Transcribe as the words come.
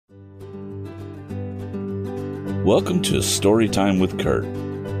Welcome to Storytime with Kurt.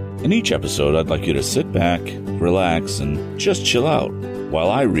 In each episode, I'd like you to sit back, relax, and just chill out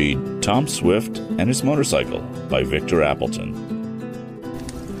while I read Tom Swift and His Motorcycle by Victor Appleton.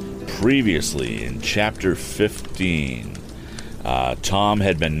 Previously, in Chapter 15, Tom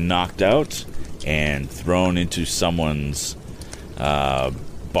had been knocked out and thrown into someone's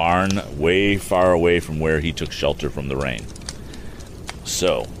barn way far away from where he took shelter from the rain.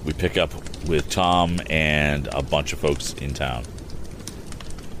 So, we pick up with Tom and a bunch of folks in town.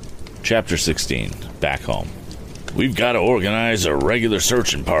 Chapter 16, Back Home. "We've got to organize a regular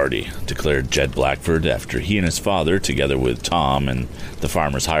searching party," declared Jed Blackford after he and his father, together with Tom and the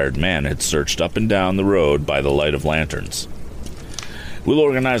farmer's hired man, had searched up and down the road by the light of lanterns. "We'll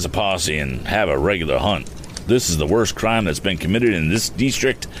organize a posse and have a regular hunt. This is the worst crime that's been committed in this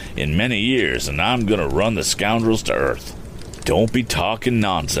district in many years, and I'm going to run the scoundrels to earth." "Don't be talking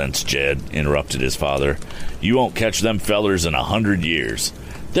nonsense, Jed," interrupted his father. "You won't catch them fellers in 100 years.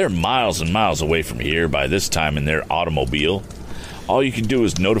 They're miles and miles away from here by this time in their automobile. All you can do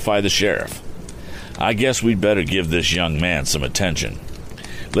is notify the sheriff. I guess we'd better give this young man some attention.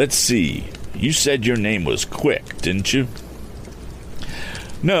 Let's see, you said your name was Quick, didn't you?"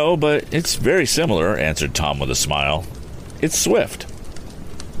 "No, but it's very similar," answered Tom with a smile. "It's Swift."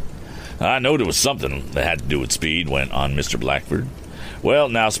 "I knowed it was something that had to do with speed," went on Mr. Blackford. "Well,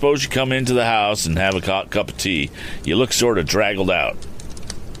 now, suppose you come into the house and have a cup of tea. You look sort of draggled out."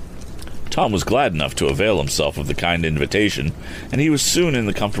 Tom was glad enough to avail himself of the kind invitation, and he was soon in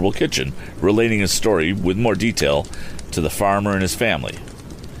the comfortable kitchen, relating his story with more detail to the farmer and his family.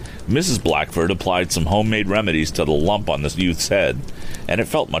 Mrs. Blackford applied some homemade remedies to the lump on the youth's head, and it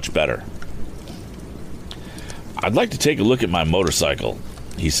felt much better. "I'd like to take a look at my motorcycle,"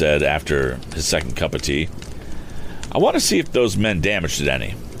 he said after his second cup of tea. "I want to see if those men damaged it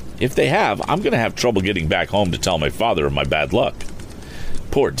any. If they have, I'm going to have trouble getting back home to tell my father of my bad luck.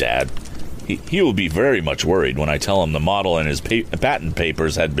 Poor Dad. He will be very much worried when I tell him the model and his patent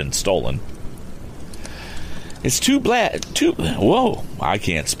papers had been stolen." Whoa, I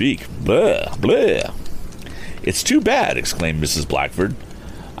can't speak. Blah, blah. "It's too bad," exclaimed Mrs. Blackford.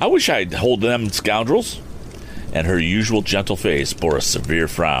 "I wish I'd hold them scoundrels." And her usual gentle face bore a severe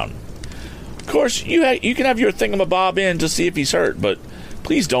frown. "Of course, you can have your thingamabob in to see if he's hurt, but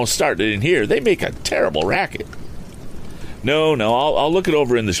please don't start it in here. They make a terrible racket." No, I'll look it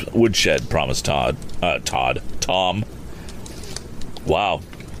over in the woodshed," promised Tom. "Wow.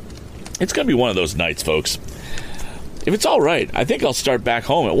 It's going to be one of those nights, folks. If it's all right, I think I'll start back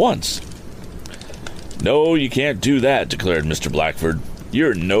home at once." "No, you can't do that," declared Mr. Blackford.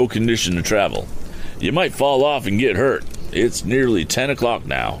 "You're in no condition to travel. You might fall off and get hurt. It's nearly 10 o'clock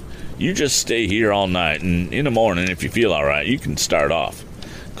now. You just stay here all night, and in the morning, if you feel all right, you can start off.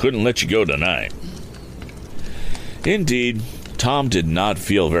 Couldn't let you go tonight." Indeed, Tom did not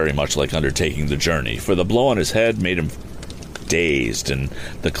feel very much like undertaking the journey, for the blow on his head made him dazed, and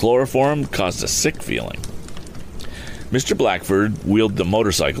the chloroform caused a sick feeling. Mr. Blackford wheeled the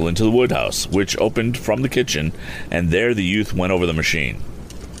motorcycle into the woodhouse, which opened from the kitchen, and there the youth went over the machine.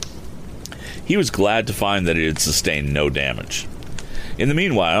 He was glad to find that it had sustained no damage. In the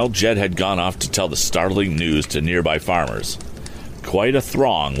meanwhile, Jed had gone off to tell the startling news to nearby farmers. Quite a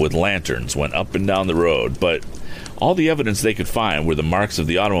throng with lanterns went up and down the road, but all the evidence they could find were the marks of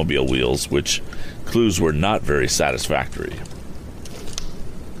the automobile wheels, which clues were not very satisfactory.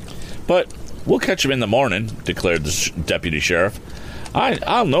 "But we'll catch him in the morning," declared the deputy sheriff.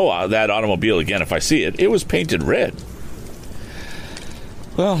 I'll know that automobile again if I see it. It was painted red."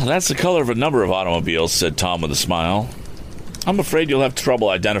 "Well, that's the color of a number of automobiles," said Tom with a smile. "I'm afraid you'll have trouble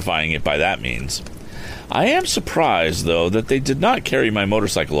identifying it by that means. I am surprised, though, that they did not carry my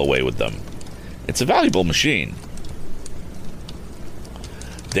motorcycle away with them. It's a valuable machine."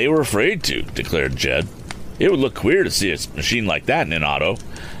 "They were afraid to," declared Jed. "It would look queer to see a machine like that in an auto.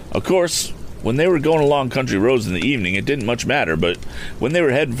 Of course, when they were going along country roads in the evening, it didn't much matter, but when they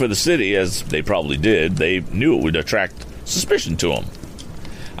were heading for the city, as they probably did, they knew it would attract suspicion to them.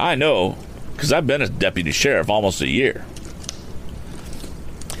 I know, because I've been a deputy sheriff almost a year."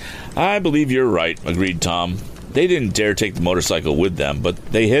 "I believe you're right," agreed Tom. "They didn't dare take the motorcycle with them, but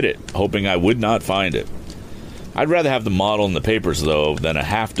they hid it, hoping I would not find it. I'd rather have the model in the papers, though, than a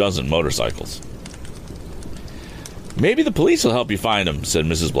half-dozen motorcycles." "Maybe the police will help you find them," said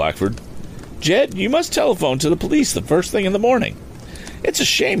Mrs. Blackford. "Jed, you must telephone to the police the first thing in the morning. It's a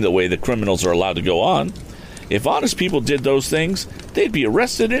shame the way the criminals are allowed to go on. If honest people did those things, they'd be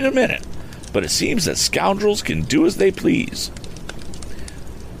arrested in a minute. But it seems that scoundrels can do as they please."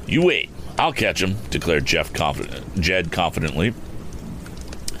 "You wait. I'll catch him," declared Jed confidently.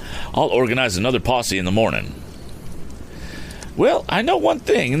 "I'll organize another posse in the morning." "Well, I know one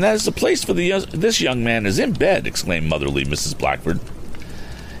thing, and that is the place for this young man is in bed," exclaimed motherly Mrs. Blackford.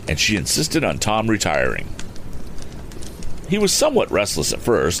 And she insisted on Tom retiring. He was somewhat restless at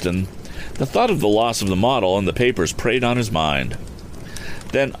first, and the thought of the loss of the model and the papers preyed on his mind.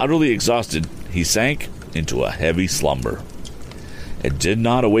 Then, utterly exhausted, he sank into a heavy slumber. It did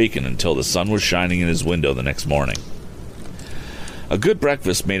not awaken until the sun was shining in his window the next morning. A good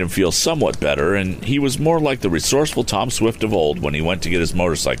breakfast made him feel somewhat better, and he was more like the resourceful Tom Swift of old when he went to get his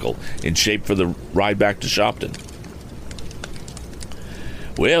motorcycle in shape for the ride back to Shopton.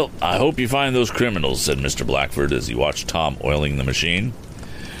 "Well, I hope you find those criminals," said Mr. Blackford as he watched Tom oiling the machine.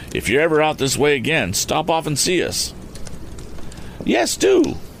 "If you're ever out this way again, stop off and see us." "Yes,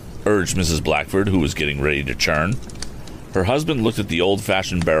 do," urged Mrs. Blackford, who was getting ready to churn. Her husband looked at the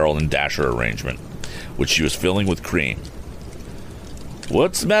old-fashioned barrel and dasher arrangement, which she was filling with cream.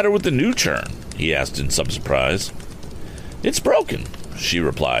 "What's the matter with the new churn?" he asked in some surprise. "It's broken," she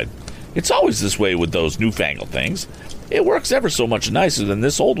replied. "It's always this way with those newfangled things. It works ever so much nicer than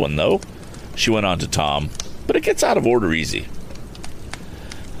this old one, though," she went on to Tom, "but it gets out of order easy."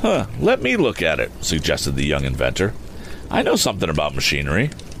 Let me look at it," suggested the young inventor. "I know something about machinery."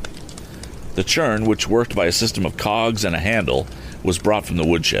 The churn, which worked by a system of cogs and a handle, was brought from the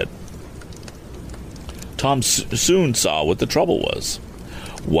woodshed. Tom soon saw what the trouble was.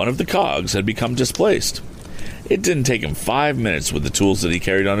 One of the cogs had become displaced. It didn't take him 5 minutes with the tools that he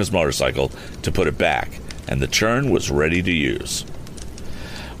carried on his motorcycle to put it back, and the churn was ready to use.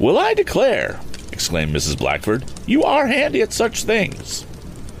 "Well, I declare," exclaimed Mrs. Blackford, "you are handy at such things."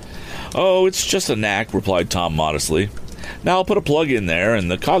 "Oh, it's just a knack," replied Tom modestly. "Now I'll put a plug in there, and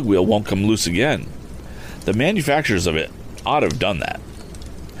the cogwheel won't come loose again. The manufacturers of it ought to have done that.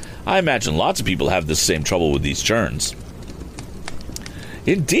 I imagine lots of people have this same trouble with these churns."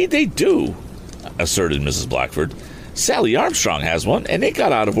 "Indeed they do," asserted Mrs. Blackford. "Sally Armstrong has one, and it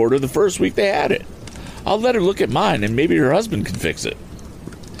got out of order the first week they had it. I'll let her look at mine, and maybe her husband can fix it."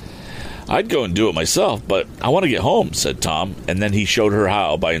 "I'd go and do it myself, but I want to get home," said Tom, and then he showed her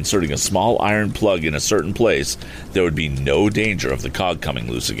how, by inserting a small iron plug in a certain place, there would be no danger of the cog coming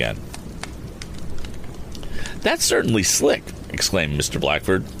loose again. "That's certainly slick," exclaimed Mr.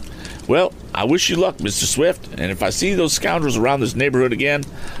 Blackford. "Well, I wish you luck, Mr. Swift, and if I see those scoundrels around this neighborhood again,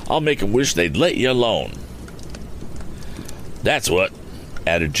 I'll make 'em wish they'd let you alone." "That's what,"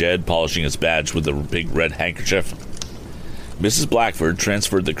 added Jed, polishing his badge with a big red handkerchief. Mrs. Blackford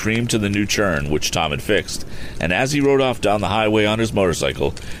transferred the cream to the new churn, which Tom had fixed, and as he rode off down the highway on his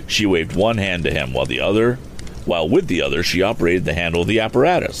motorcycle, she waved one hand to him, while with the other she operated the handle of the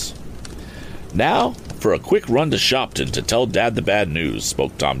apparatus. "Now, for a quick run to Shopton to tell Dad the bad news,"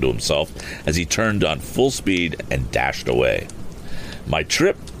 spoke Tom to himself as he turned on full speed and dashed away. "My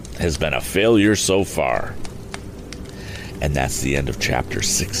trip has been a failure so far." And that's the end of Chapter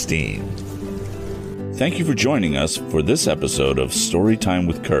 16. Thank you for joining us for this episode of Storytime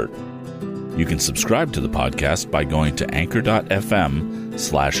with Kurt. You can subscribe to the podcast by going to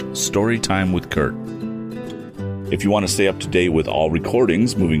anchor.fm/storytimewithkurt. If you want to stay up to date with all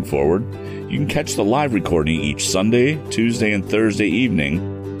recordings moving forward, you can catch the live recording each Sunday, Tuesday, and Thursday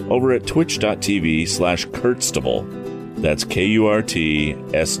evening over at twitch.tv/Kurtstable. That's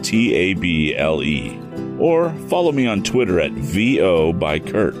KURTSTABLE. Or follow me on Twitter at VO by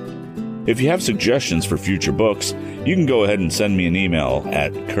Kurt. If you have suggestions for future books, you can go ahead and send me an email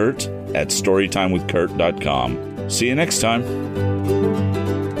at kurt@storytimewithkurt.com. See you next time.